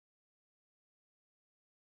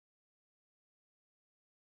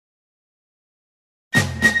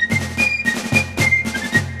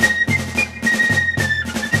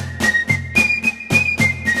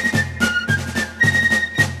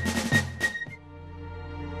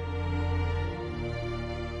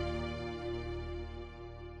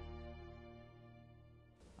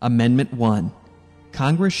Amendment 1.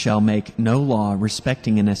 Congress shall make no law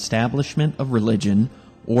respecting an establishment of religion,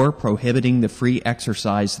 or prohibiting the free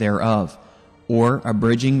exercise thereof, or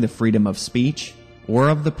abridging the freedom of speech, or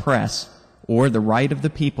of the press, or the right of the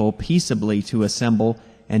people peaceably to assemble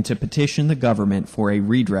and to petition the government for a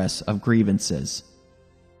redress of grievances.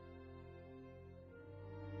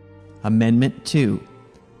 Amendment 2.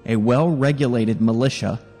 A well-regulated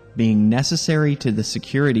militia, being necessary to the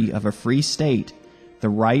security of a free state, the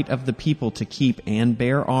right of the people to keep and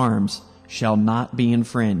bear arms shall not be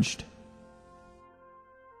infringed.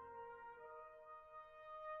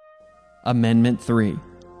 Amendment 3.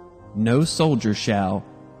 No soldier shall,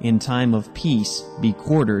 in time of peace, be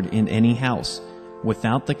quartered in any house,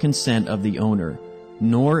 without the consent of the owner,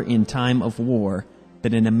 nor in time of war,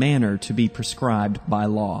 but in a manner to be prescribed by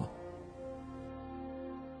law.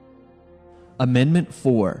 Amendment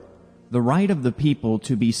 4. The right of the people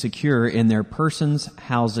to be secure in their persons,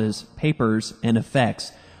 houses, papers, and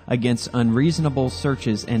effects against unreasonable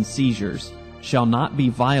searches and seizures shall not be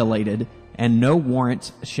violated, and no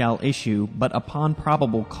warrant shall issue but upon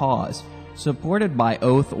probable cause, supported by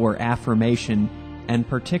oath or affirmation, and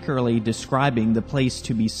particularly describing the place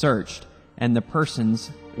to be searched, and the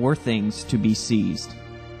persons or things to be seized.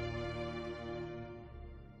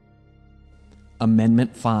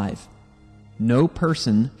 Amendment 5. No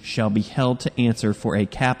person shall be held to answer for a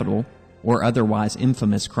capital or otherwise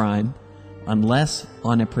infamous crime, unless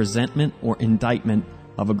on a presentment or indictment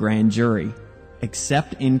of a grand jury,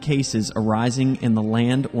 except in cases arising in the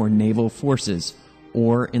land or naval forces,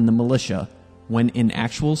 or in the militia, when in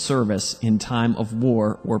actual service in time of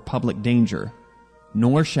war or public danger.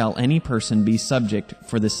 Nor shall any person be subject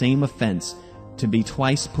for the same offense to be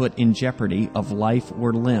twice put in jeopardy of life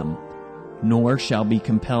or limb, nor shall be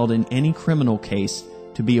compelled in any criminal case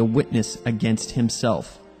to be a witness against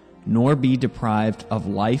himself, nor be deprived of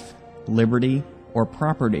life, liberty, or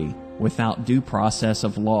property without due process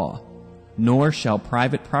of law, nor shall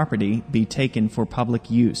private property be taken for public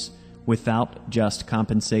use without just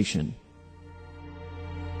compensation.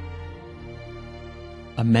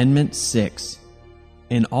 Amendment 6.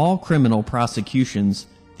 In all criminal prosecutions,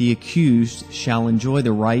 the accused shall enjoy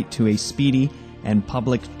the right to a speedy and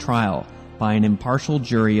public trial by an impartial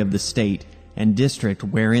jury of the state and district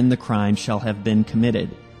wherein the crime shall have been committed,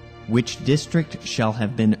 which district shall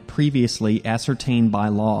have been previously ascertained by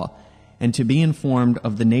law, and to be informed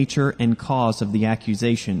of the nature and cause of the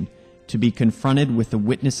accusation, to be confronted with the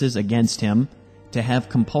witnesses against him, to have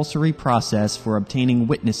compulsory process for obtaining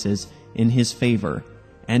witnesses in his favor,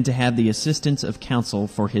 and to have the assistance of counsel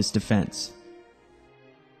for his defense.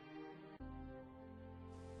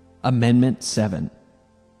 Amendment 7.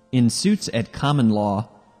 In suits at common law,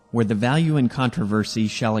 where the value in controversy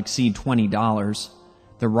shall exceed $20,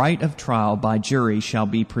 the right of trial by jury shall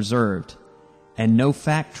be preserved, and no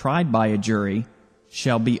fact tried by a jury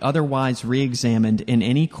shall be otherwise re-examined in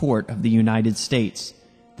any court of the United States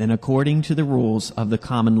than according to the rules of the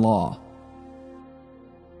common law.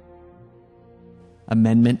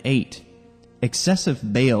 Amendment 8.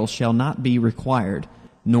 Excessive bail shall not be required,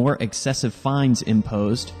 nor excessive fines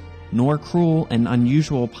imposed, nor cruel and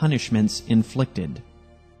unusual punishments inflicted.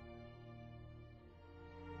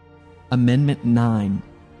 Amendment 9.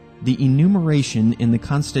 The enumeration in the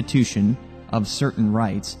Constitution of certain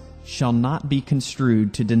rights shall not be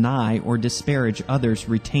construed to deny or disparage others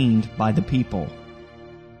retained by the people.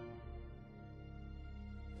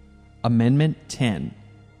 Amendment 10.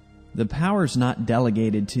 The powers not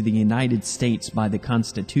delegated to the United States by the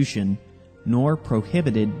Constitution, nor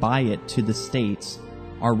prohibited by it to the states,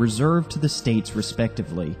 are reserved to the states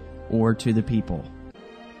respectively, or to the people.